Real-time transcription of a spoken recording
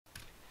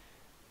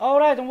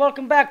Alright, and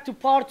welcome back to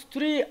part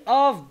 3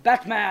 of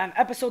Batman,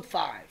 episode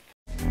 5.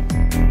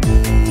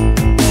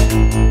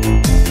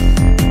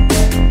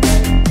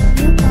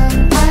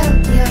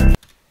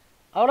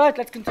 Alright,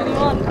 let's continue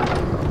on.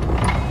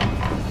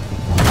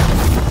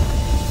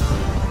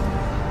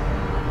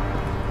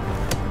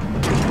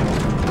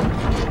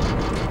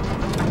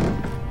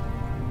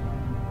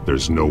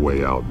 There's no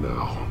way out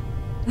now.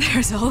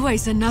 There's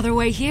always another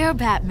way here,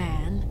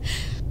 Batman.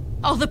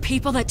 All the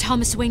people that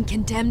Thomas Wayne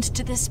condemned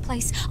to this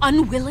place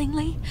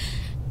unwillingly,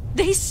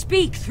 they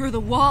speak through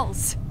the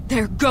walls.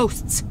 Their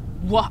ghosts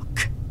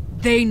walk.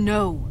 They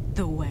know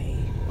the way.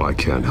 I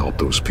can't help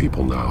those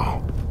people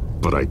now,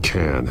 but I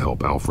can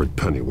help Alfred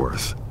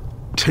Pennyworth.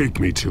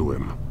 Take me to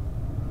him.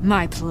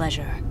 My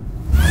pleasure.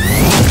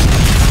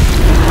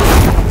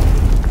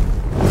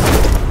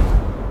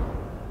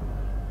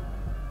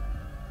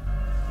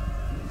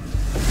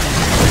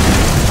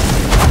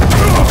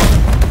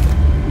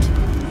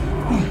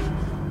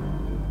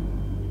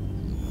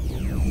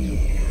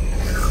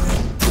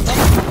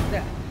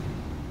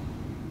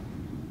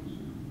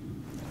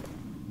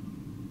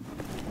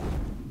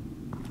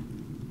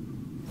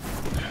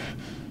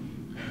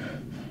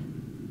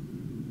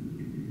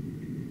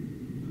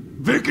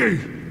 Vicky!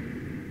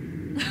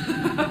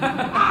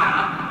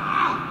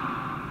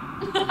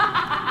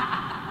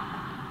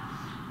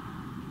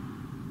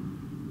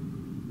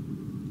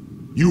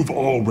 You've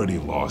already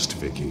lost,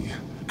 Vicky.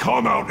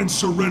 Come out and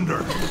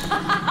surrender!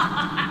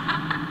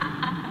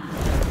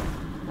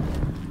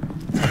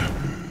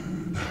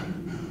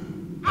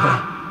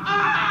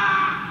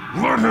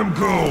 Let him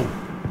go!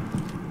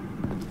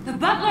 The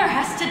butler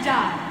has to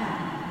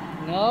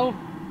die. No?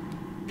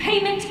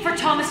 Payment for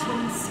Thomas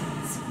Wayne's sins.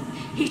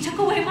 He took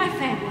away my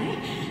family,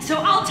 so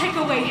I'll take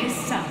away his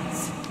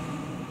sons.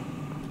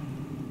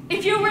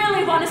 If you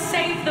really want to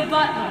save the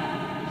butler,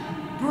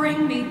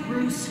 bring me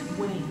Bruce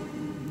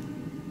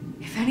Wayne.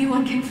 If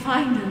anyone can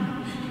find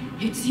him,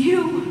 it's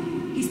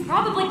you. He's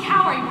probably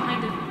cowering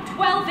behind a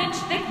 12-inch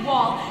thick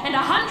wall and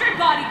 100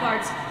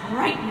 bodyguards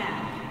right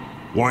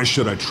now. Why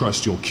should I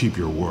trust you'll keep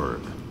your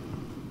word?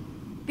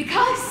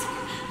 Because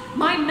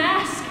my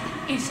mask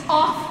is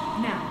off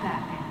now,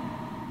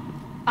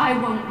 Batman. I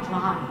won't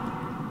lie.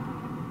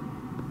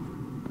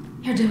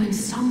 You're doing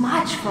so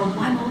much for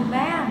one old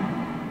man.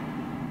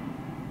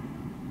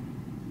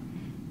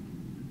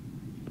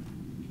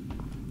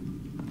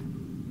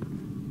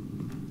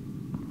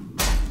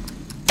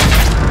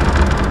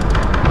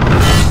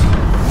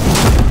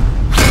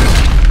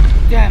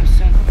 Damn,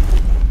 son.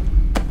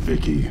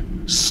 Vicky,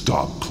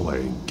 stop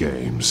playing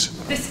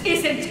games. This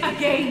isn't a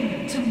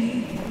game to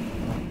me.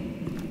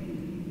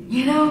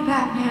 You know,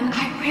 Batman,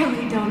 I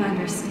really don't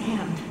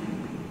understand.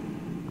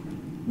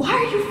 Why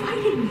are you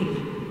fighting me?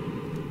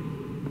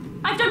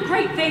 I've done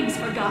great things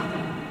for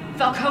Gotham.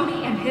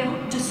 Falcone and Hill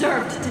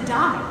deserved to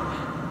die.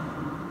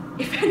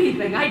 If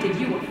anything, I did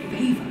you a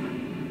favor.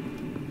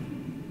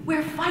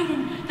 We're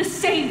fighting the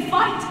same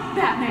fight,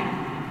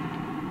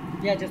 Batman.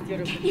 Yeah, just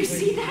you're... Can you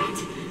see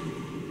that?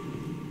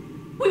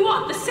 We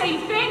want the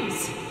same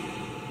things.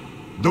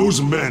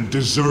 Those men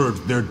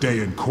deserved their day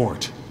in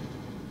court,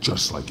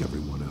 just like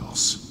everyone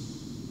else.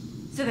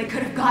 So they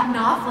could have gotten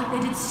off like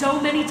they did so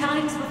many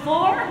times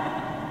before?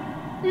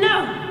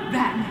 No,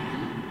 Batman.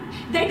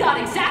 They got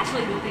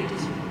exactly what they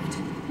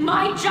deserved.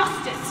 My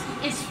justice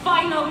is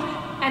final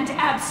and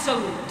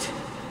absolute.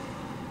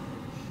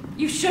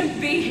 You shouldn't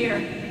be here.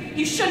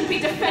 You shouldn't be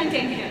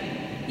defending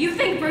him. You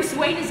think Bruce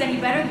Wayne is any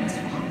better than his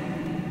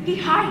father? He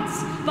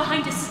hides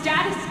behind his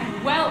status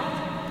and wealth.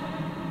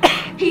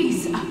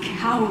 He's a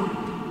coward,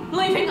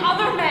 leaving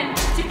other men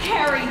to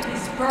carry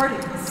his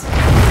burdens.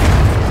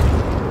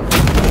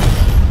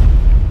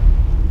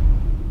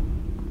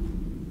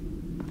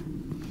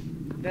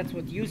 That's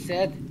what you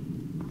said.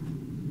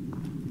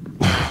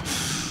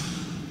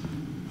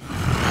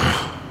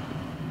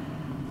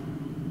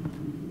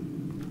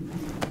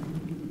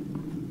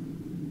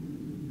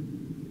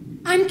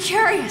 I'm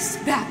curious,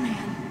 Batman.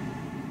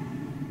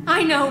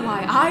 I know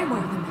why I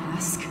wear the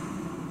mask.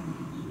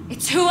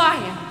 It's who I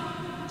am,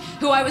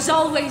 who I was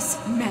always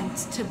meant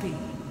to be.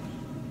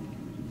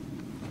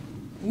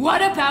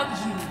 What about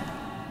you?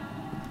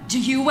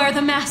 Do you wear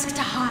the mask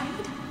to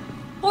hide,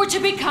 or to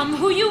become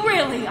who you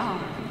really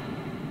are?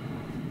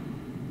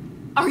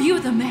 Are you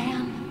the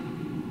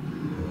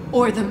man,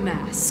 or the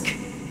mask?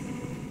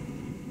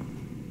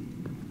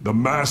 The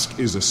mask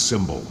is a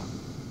symbol.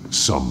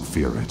 Some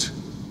fear it.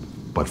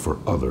 But for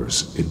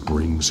others, it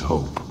brings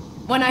hope.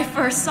 When I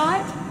first saw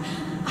it,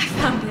 I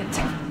found it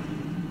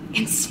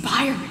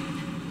inspiring.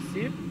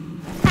 See?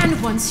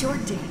 And once you're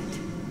dead,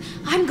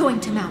 I'm going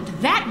to mount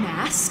that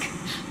mask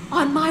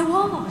on my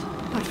wall.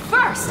 But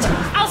first,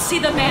 I'll see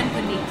the man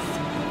beneath.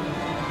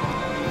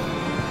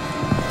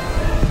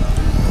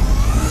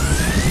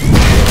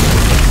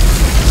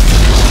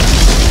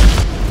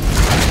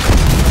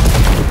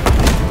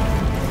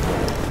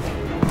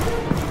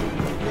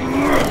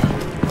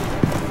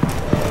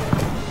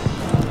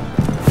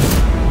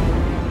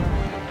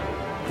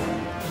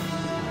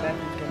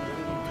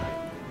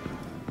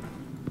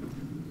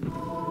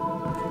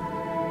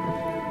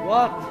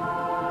 What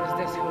is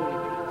this holy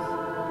place?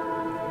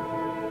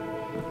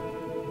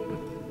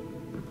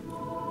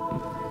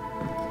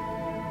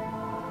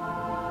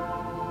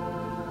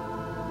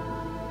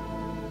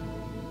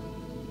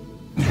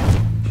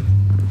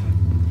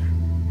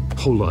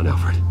 Hold on,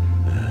 Alfred.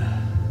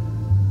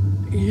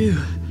 You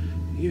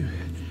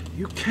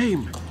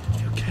came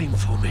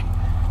for me.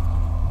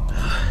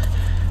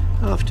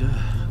 After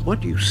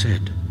what you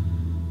said,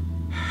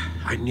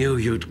 I knew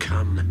you'd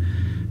come.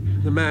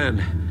 The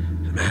man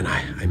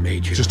I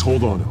made you. Just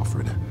hold on,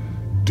 Alfred.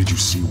 Did you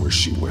see where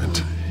she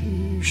went?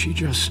 She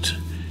just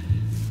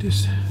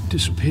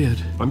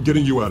disappeared. I'm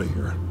getting you out of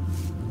here.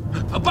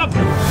 Above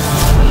you!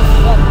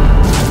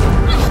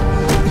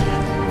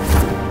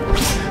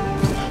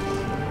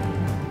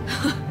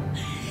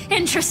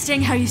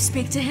 Interesting how you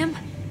speak to him.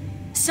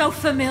 So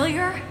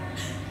familiar.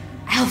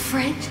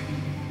 Alfred.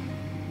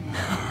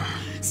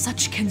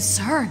 Such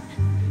concern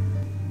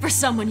for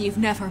someone you've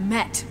never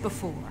met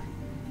before.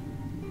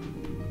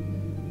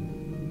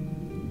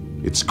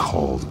 It's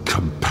called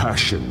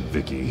compassion,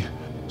 Vicky.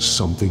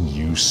 Something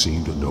you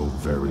seem to know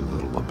very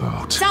little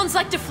about. Sounds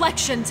like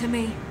deflection to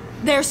me.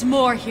 There's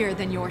more here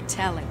than you're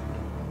telling.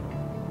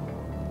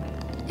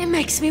 It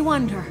makes me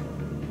wonder,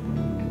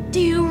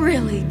 do you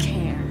really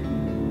care?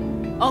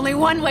 Only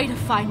one way to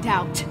find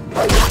out.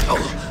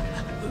 Oh.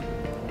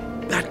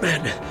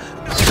 Batman,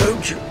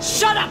 don't you...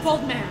 Shut up,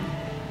 old man!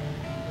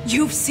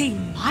 You've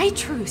seen my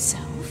true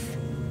self.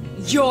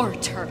 Your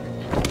turn.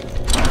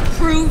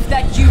 Prove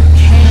that you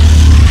can.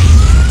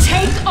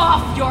 Take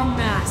off your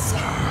mask.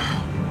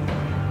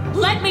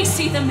 Let me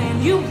see the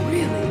man you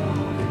really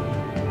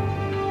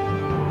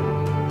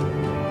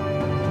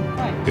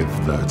are.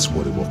 If that's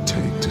what it will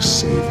take to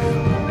save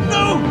him.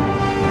 No!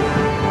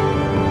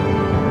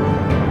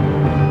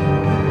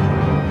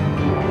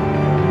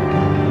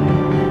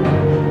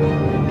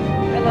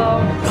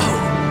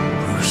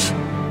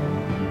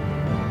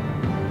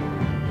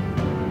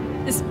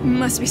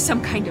 Must be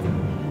some kind of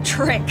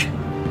trick.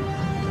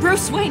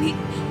 Bruce Wayne,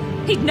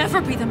 he'd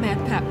never be the man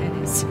Batman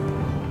is.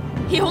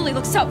 He only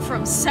looks out for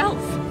himself.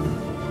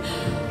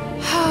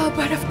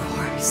 But of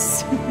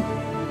course.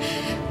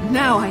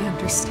 Now I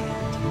understand.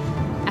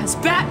 As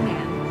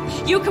Batman,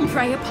 you can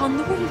prey upon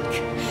the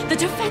weak, the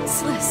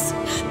defenseless,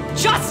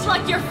 just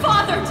like your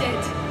father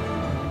did.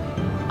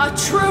 A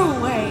true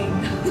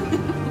Wayne.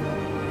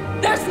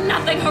 There's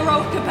nothing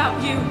heroic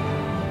about you.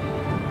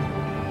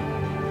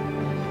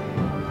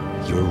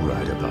 You're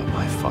right about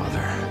my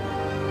father.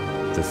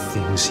 The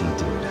things he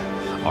did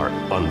are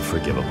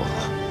unforgivable.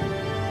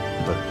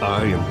 But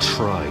I am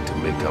trying to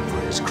make up for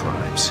his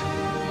crimes.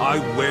 I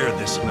wear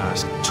this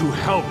mask to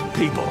help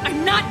people.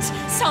 I'm not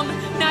some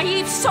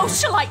naive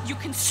socialite you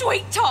can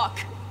sweet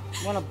talk.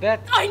 Wanna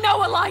bet? I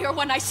know a liar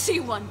when I see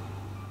one.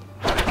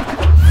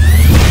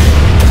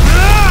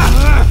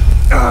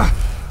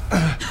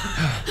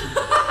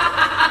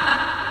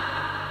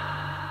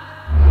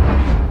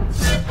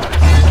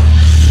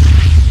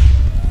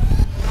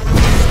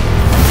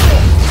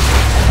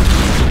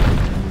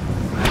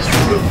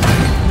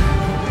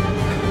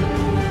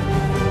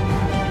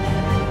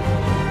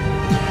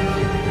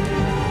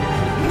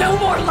 No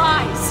more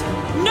lies!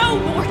 No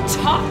more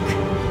talk!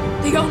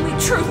 The only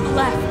truth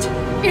left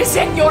is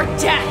in your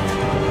death!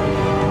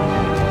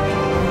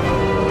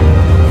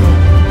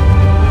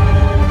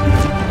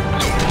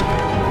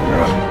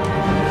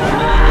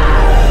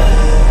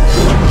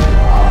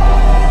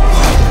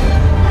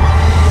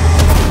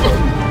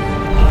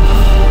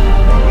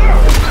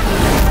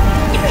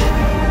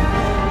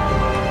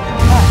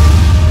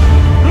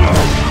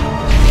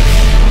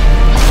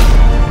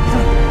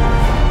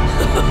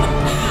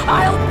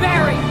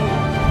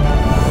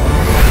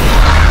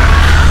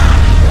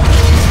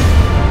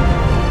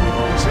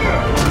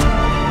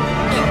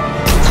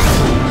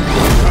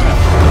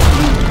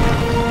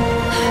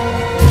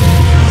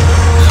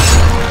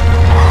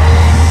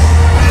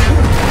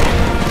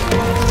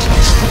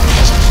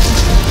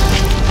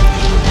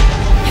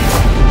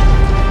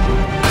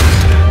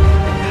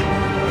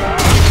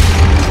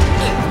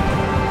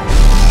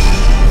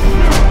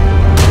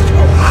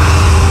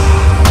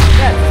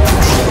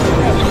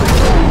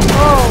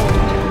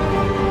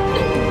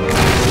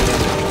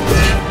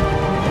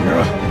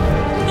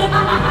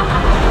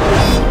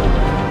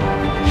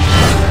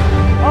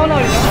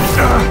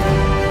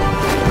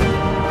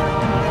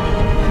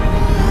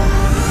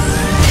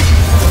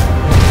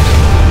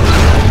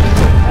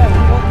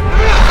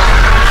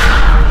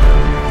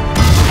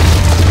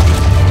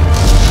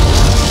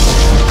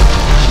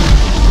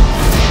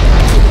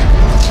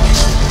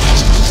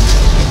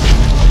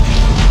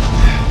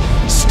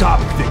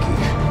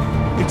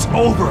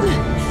 over!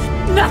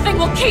 Nothing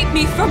will keep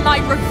me from my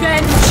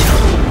revenge!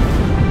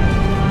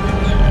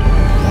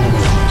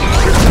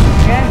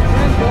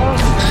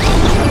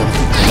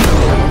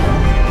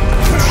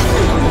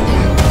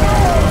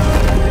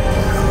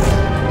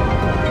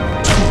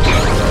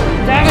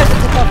 Damn it, it's a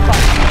tough fight.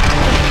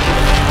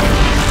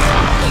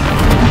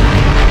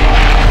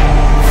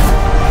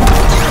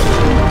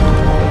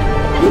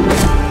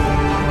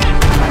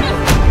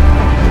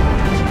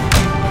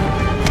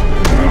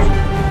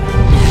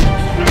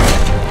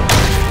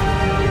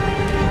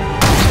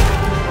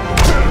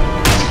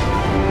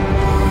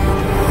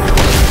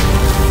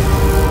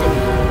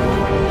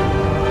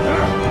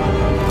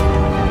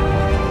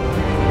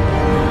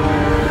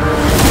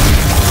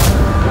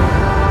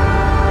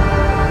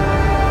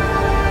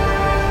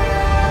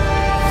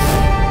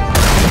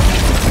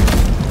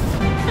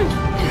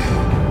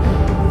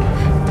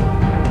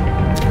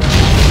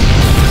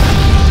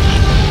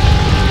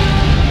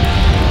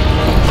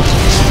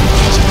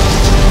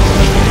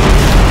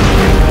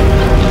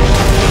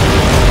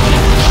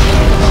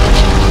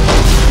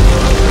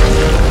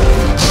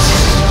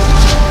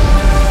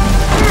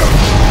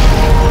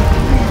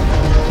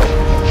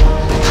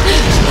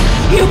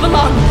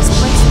 belong in this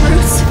place,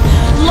 Bruce.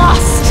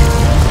 Lost,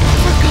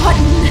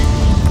 forgotten,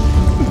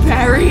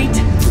 buried.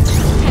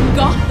 And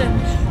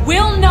Gotham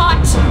will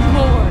not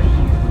mourn.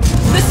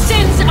 The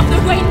sins of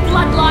the Wayne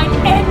bloodline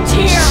end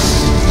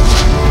here.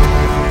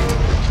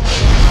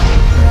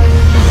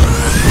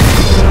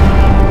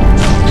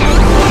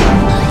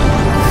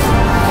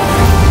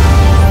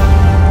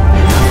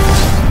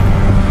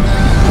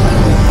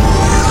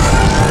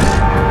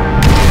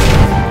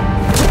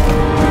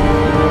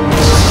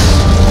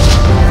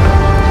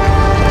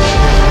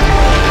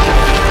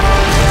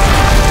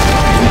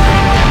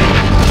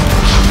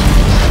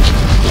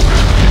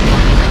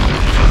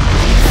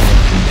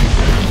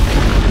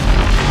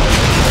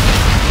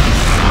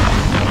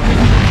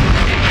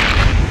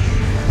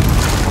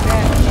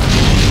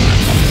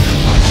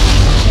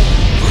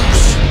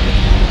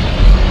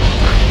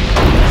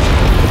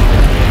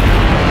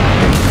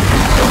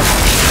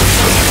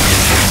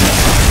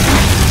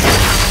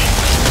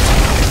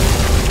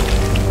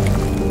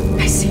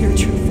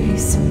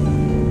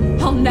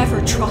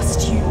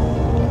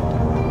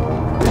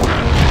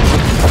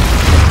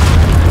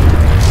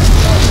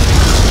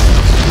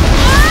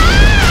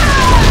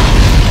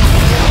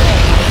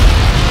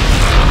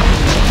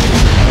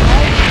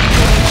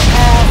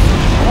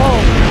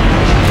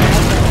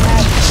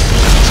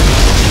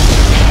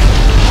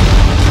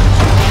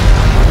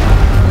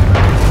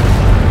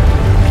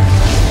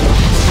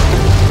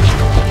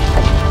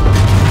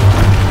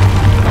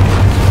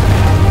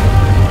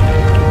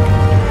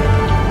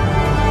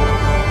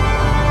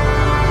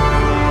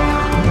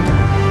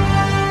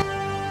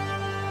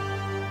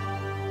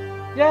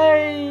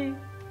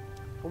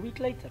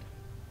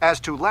 As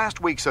to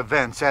last week's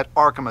events at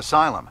Arkham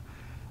Asylum,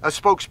 a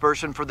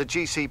spokesperson for the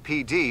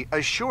GCPD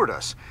assured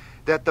us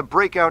that the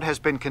breakout has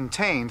been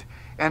contained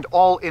and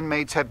all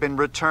inmates have been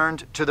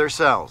returned to their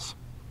cells.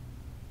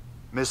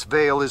 Miss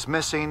Vale is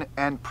missing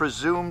and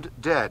presumed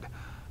dead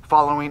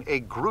following a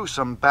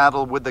gruesome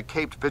battle with the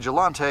caped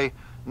vigilante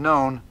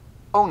known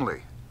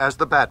only as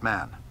the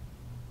Batman.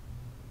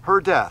 Her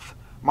death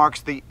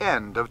marks the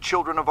end of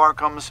Children of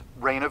Arkham's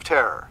reign of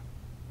terror.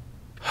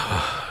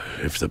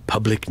 If the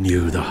public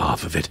knew the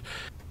half of it.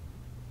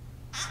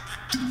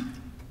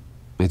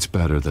 It's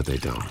better that they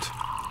don't.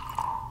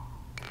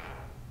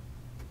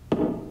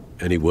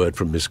 Any word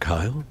from Miss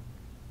Kyle?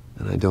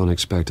 And I don't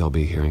expect I'll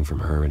be hearing from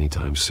her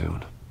anytime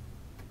soon.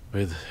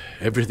 With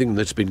everything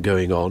that's been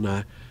going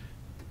on,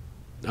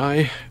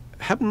 I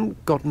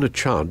haven't gotten a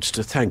chance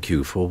to thank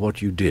you for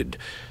what you did,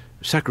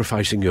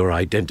 sacrificing your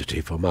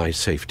identity for my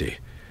safety.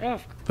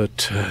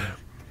 But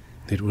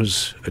it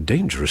was a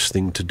dangerous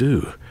thing to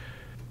do.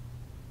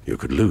 You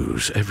could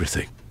lose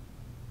everything.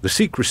 The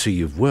secrecy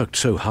you've worked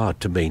so hard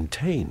to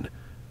maintain.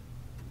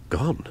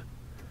 Gone.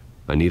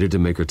 I needed to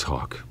make her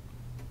talk,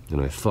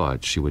 and I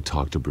thought she would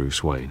talk to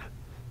Bruce Wayne.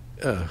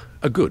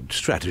 A good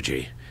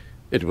strategy.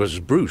 It was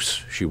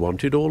Bruce she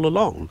wanted all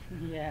along.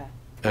 Yeah.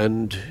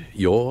 And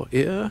your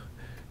ear?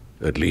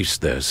 At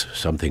least there's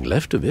something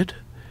left of it.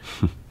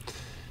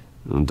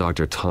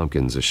 Dr.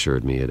 Tompkins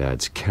assured me it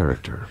adds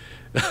character.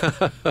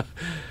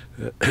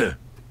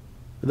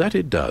 That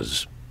it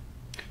does.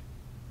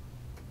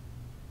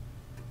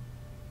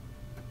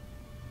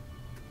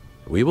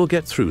 We will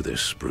get through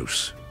this,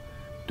 Bruce.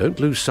 Don't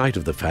lose sight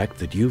of the fact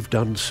that you've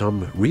done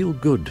some real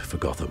good for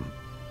Gotham.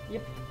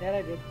 Yep, that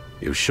I did.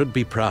 You should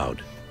be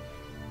proud.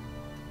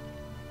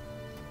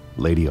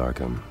 Lady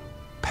Arkham,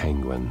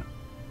 Penguin,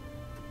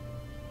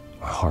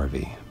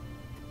 Harvey.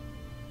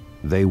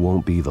 They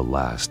won't be the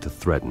last to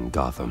threaten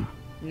Gotham.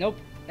 Nope,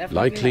 definitely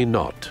Likely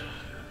not.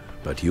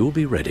 But you'll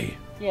be ready.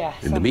 Yeah,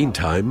 In the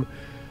meantime,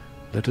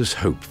 let us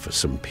hope for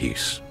some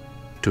peace.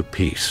 To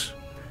peace.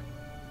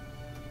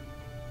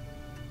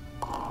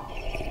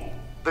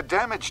 The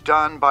damage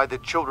done by the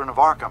Children of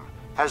Arkham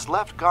has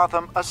left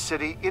Gotham a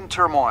city in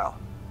turmoil.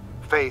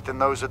 Faith in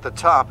those at the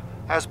top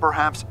has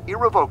perhaps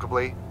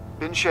irrevocably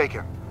been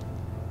shaken.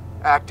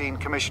 Acting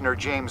Commissioner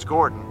James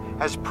Gordon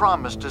has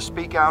promised to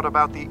speak out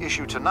about the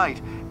issue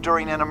tonight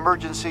during an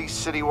emergency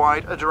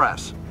citywide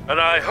address. And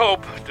I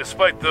hope,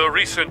 despite the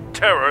recent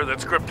terror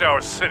that's gripped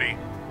our city,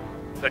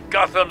 that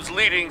Gotham's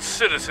leading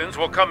citizens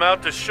will come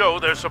out to show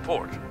their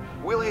support.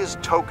 Will his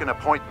token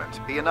appointment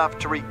be enough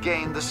to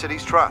regain the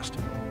city's trust?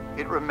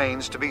 It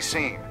remains to be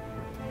seen.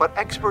 But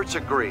experts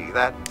agree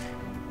that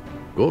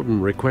Gordon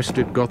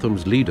requested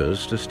Gotham's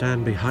leaders to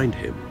stand behind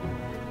him.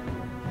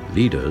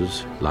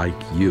 Leaders like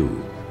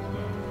you.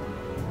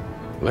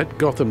 Let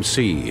Gotham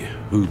see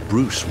who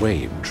Bruce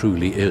Wayne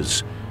truly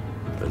is,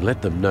 and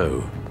let them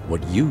know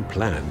what you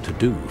plan to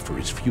do for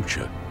his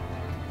future.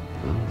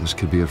 Well, this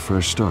could be a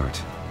fresh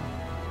start.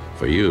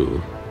 For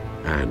you,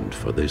 and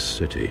for this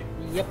city.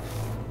 Yep.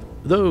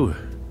 Though,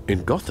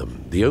 in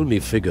Gotham, the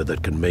only figure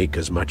that can make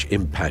as much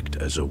impact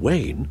as a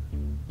Wayne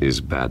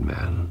is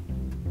Batman.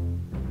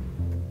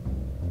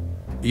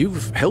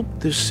 You've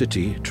helped this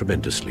city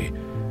tremendously,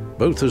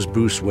 both as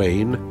Bruce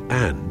Wayne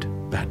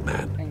and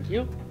Batman. Thank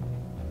you.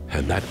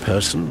 And that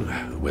person,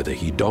 whether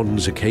he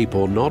dons a cape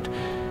or not,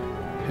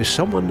 is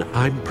someone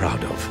I'm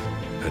proud of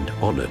and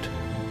honored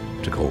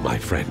to call my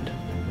friend.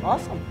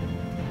 Awesome.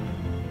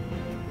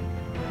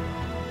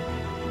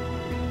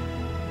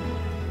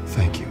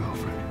 Thank you,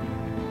 Alfred.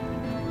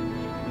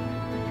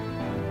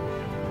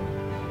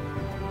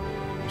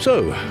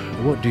 So,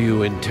 what do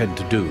you intend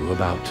to do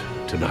about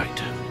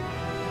tonight?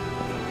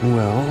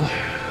 Well,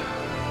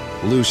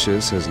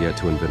 Lucius has yet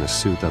to invent a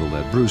suit that'll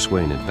let Bruce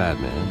Wayne and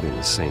Batman be in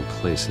the same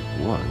place at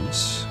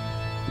once.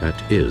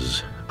 That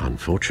is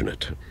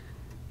unfortunate.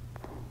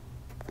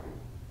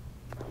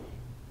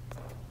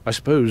 I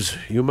suppose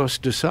you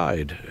must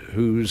decide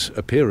whose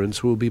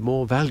appearance will be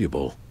more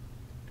valuable.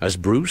 As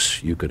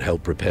Bruce, you can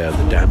help repair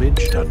the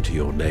damage done to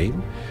your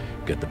name,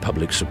 get the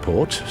public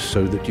support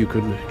so that you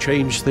can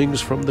change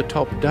things from the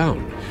top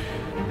down.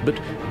 But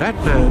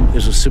Batman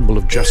is a symbol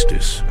of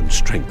justice and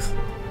strength.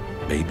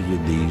 Maybe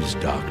in these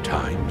dark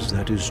times,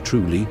 that is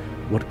truly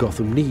what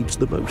Gotham needs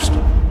the most.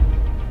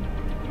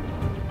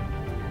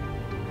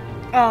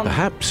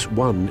 Perhaps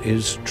one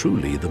is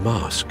truly the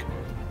mask,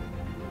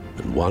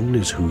 and one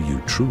is who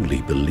you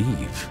truly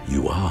believe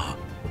you are.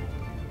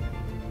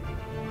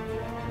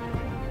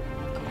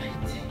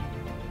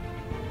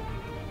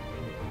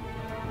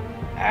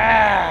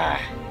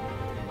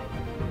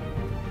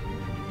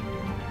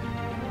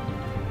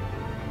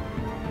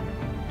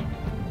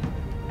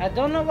 I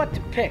don't know what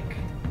to pick.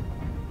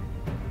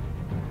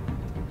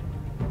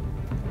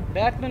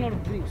 Batman or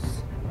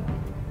Bruce?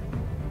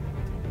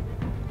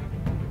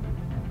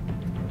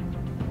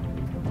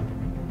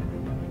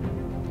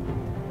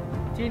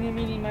 Teeny,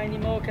 meeny, miny,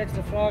 mo, catch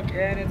the frog,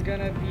 and it's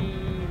gonna be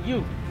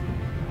you.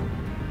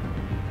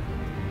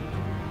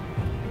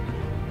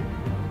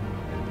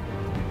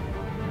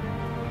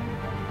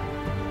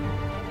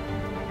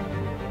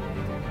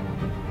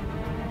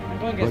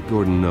 Let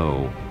Gordon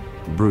know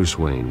Bruce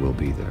Wayne will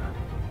be there.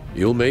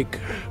 You'll make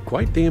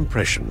quite the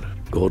impression.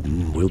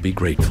 Gordon will be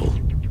grateful.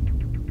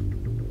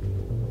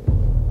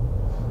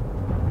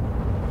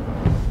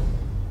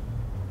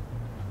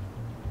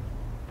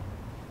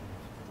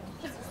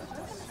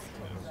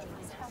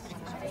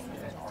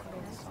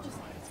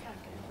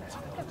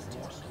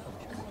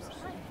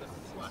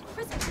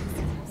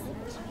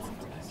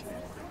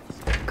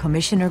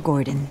 Commissioner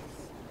Gordon.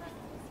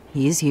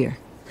 He is here.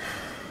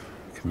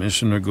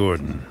 Commissioner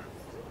Gordon.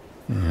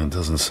 That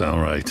doesn't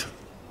sound right.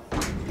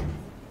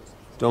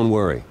 Don't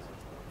worry.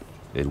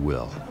 It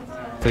will.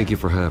 Thank you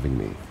for having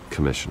me,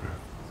 Commissioner.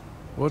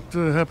 What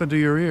happened to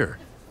your ear?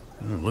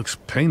 It looks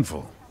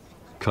painful.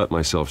 Cut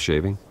myself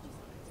shaving?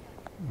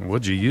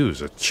 What'd you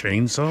use, a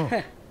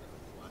chainsaw?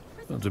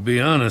 Well, to be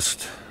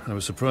honest, I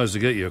was surprised to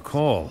get your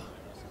call.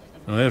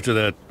 Now, after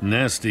that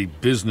nasty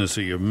business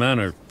at your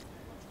manor,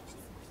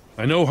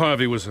 I know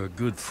Harvey was a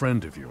good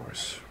friend of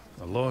yours.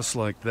 A loss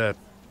like that,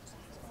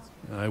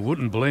 I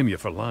wouldn't blame you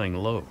for lying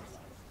low.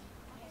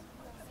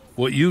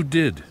 What you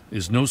did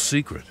is no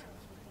secret.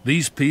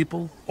 These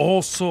people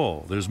all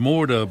saw there's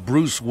more to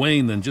Bruce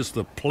Wayne than just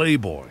the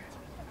playboy.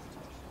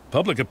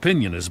 Public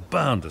opinion is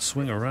bound to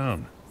swing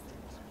around.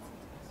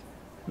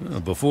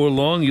 Before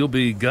long, you'll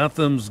be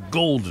Gotham's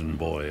golden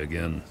boy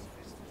again.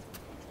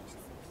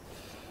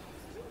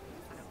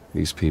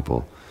 These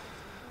people,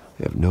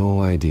 they have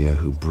no idea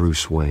who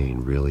Bruce Wayne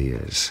really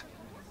is.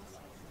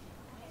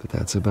 But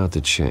that's about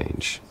to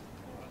change.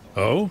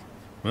 Oh?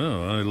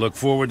 Well, I look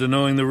forward to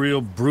knowing the real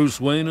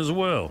Bruce Wayne as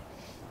well.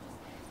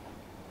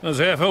 I was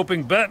half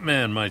hoping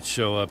Batman might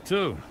show up,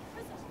 too.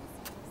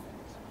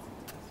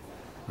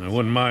 I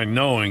wouldn't mind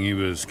knowing he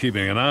was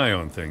keeping an eye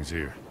on things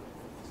here.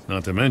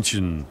 Not to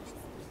mention,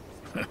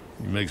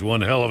 he makes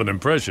one hell of an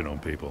impression on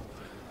people.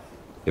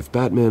 If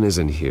Batman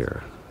isn't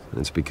here,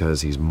 it's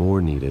because he's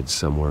more needed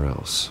somewhere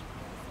else.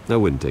 I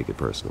wouldn't take it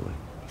personally.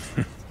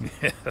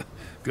 Yeah,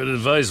 good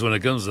advice when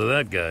it comes to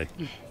that guy.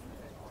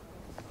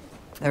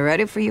 They're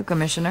ready for you,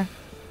 Commissioner.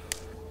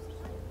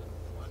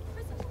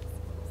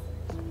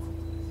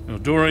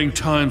 During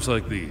times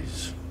like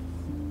these,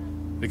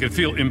 it can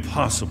feel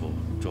impossible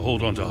to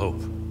hold on to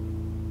hope.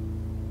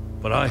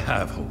 But I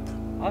have hope.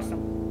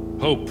 Awesome.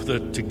 Hope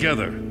that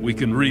together we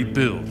can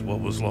rebuild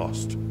what was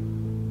lost.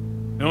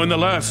 Now, in the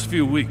last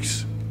few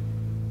weeks,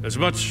 as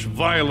much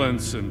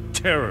violence and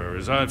terror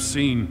as I've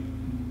seen,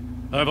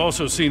 I've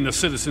also seen the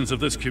citizens of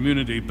this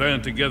community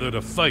band together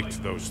to fight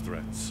those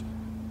threats.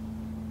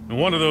 And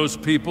one of those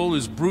people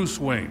is Bruce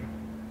Wayne.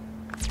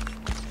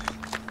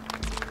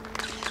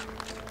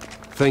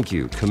 Thank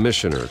you,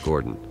 Commissioner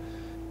Gordon.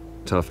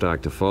 Tough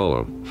act to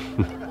follow.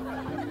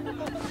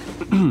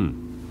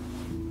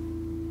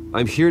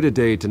 I'm here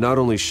today to not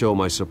only show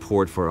my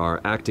support for our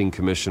acting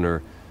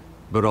commissioner,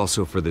 but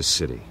also for this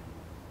city.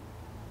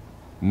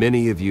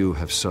 Many of you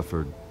have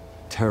suffered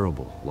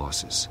terrible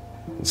losses.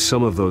 And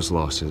some of those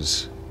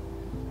losses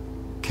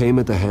came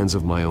at the hands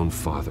of my own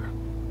father.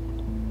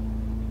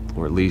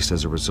 Or at least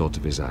as a result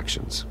of his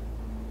actions.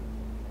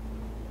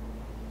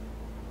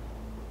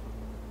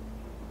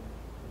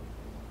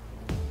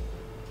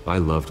 I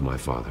loved my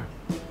father.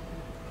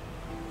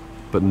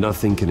 But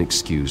nothing can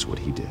excuse what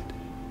he did.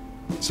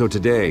 So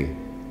today,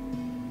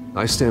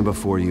 I stand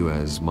before you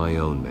as my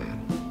own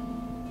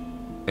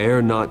man.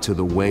 Heir not to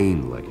the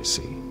Wayne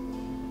legacy,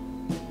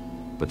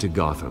 but to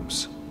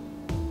Gotham's.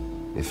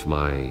 If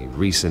my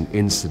recent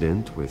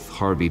incident with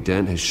Harvey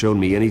Dent has shown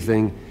me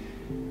anything,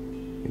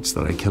 it's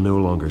that I can no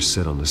longer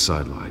sit on the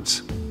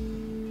sidelines.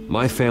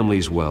 My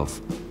family's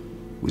wealth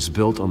was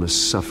built on the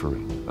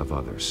suffering of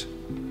others.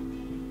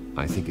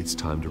 I think it's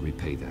time to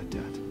repay that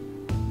debt.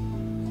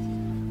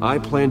 I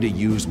plan to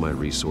use my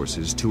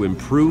resources to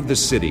improve the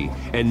city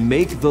and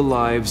make the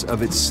lives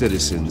of its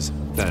citizens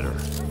better.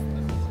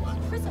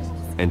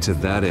 And to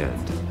that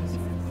end,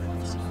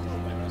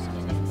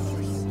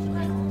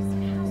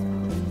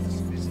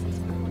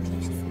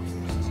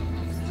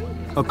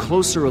 a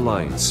closer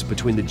alliance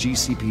between the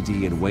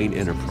GCPD and Wayne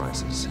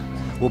Enterprises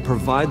will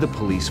provide the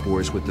police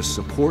force with the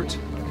support,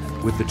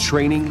 with the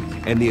training,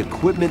 and the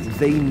equipment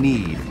they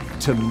need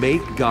to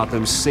make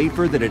Gotham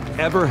safer than it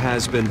ever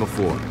has been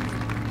before.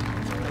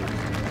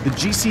 The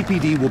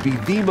GCPD will be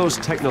the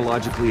most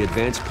technologically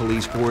advanced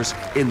police force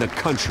in the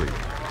country,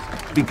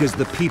 because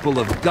the people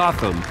of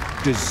Gotham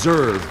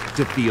deserve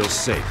to feel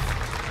safe.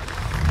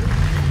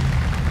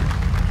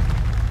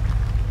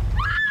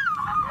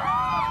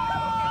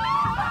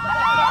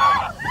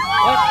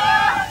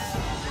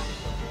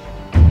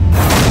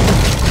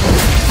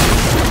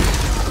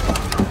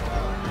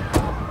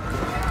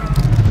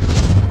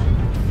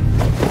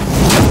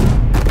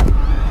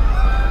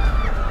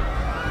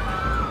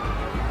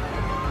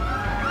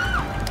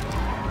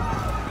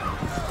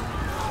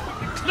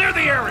 Clear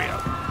the area!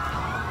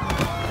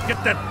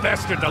 Get that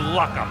bastard to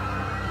lock up!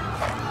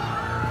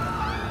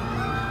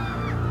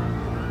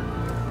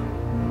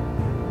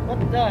 What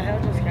the hell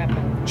just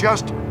happened?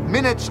 Just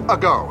minutes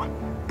ago,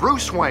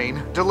 Bruce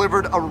Wayne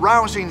delivered a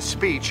rousing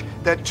speech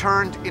that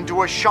turned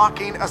into a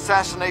shocking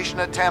assassination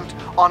attempt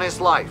on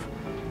his life.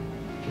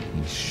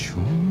 He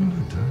sure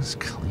does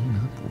clean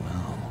up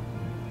well.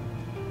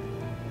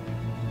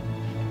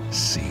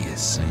 See you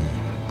soon,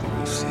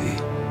 Brucey.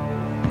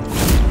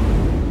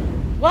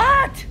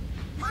 What?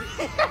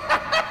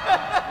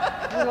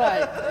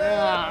 Alright.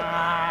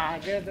 I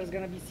guess there's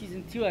gonna be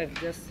season 2, I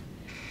guess.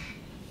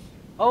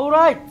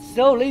 Alright,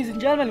 so ladies and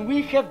gentlemen,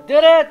 we have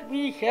did it.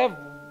 We have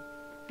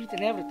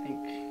beaten everything.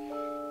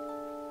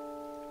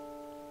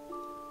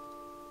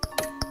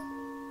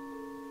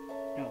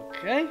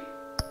 Okay.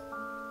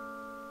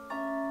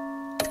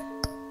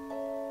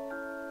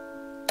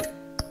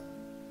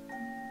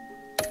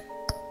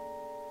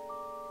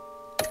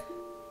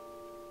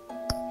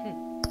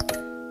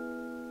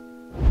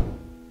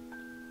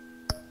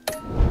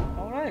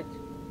 Alright,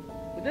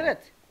 we did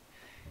it.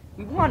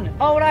 We won.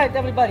 Alright,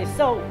 everybody,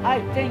 so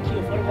I thank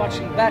you for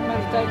watching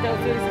Batman The Telltale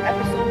Series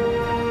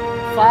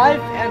episode 5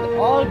 and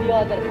all the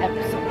other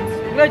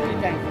episodes. Greatly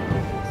thankful for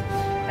this.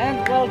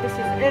 And well, this is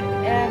it,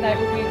 and I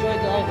hope you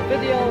enjoyed all the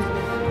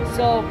videos.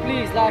 So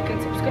please like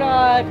and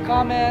subscribe,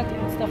 comment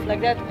and stuff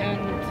like that, and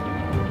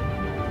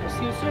I'll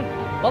see you soon.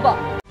 Bye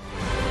bye.